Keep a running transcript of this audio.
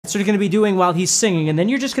That's what you're going to be doing while he's singing. And then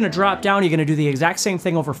you're just going to drop down. You're going to do the exact same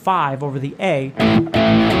thing over 5, over the A. Then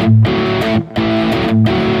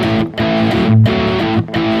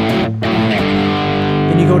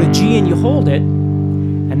you go to G and you hold it.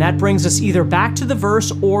 And that brings us either back to the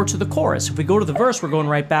verse or to the chorus. If we go to the verse, we're going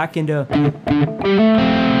right back into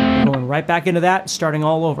that, starting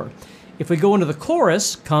all over. If we go into the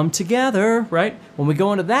chorus, come together, right? When we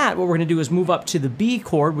go into that, what we're going to do is move up to the B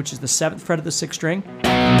chord, which is the 7th fret of the 6th string.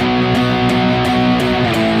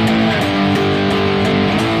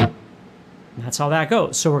 And that's how that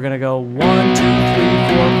goes. So we're going to go 1, 2, 3,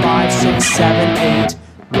 4, 5, 6, 7, 8.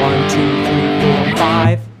 1, 2, 3, 4,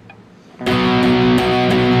 5.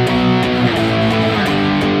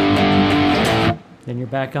 Then you're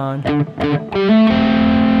back on.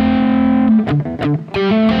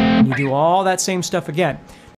 And you do all that same stuff again.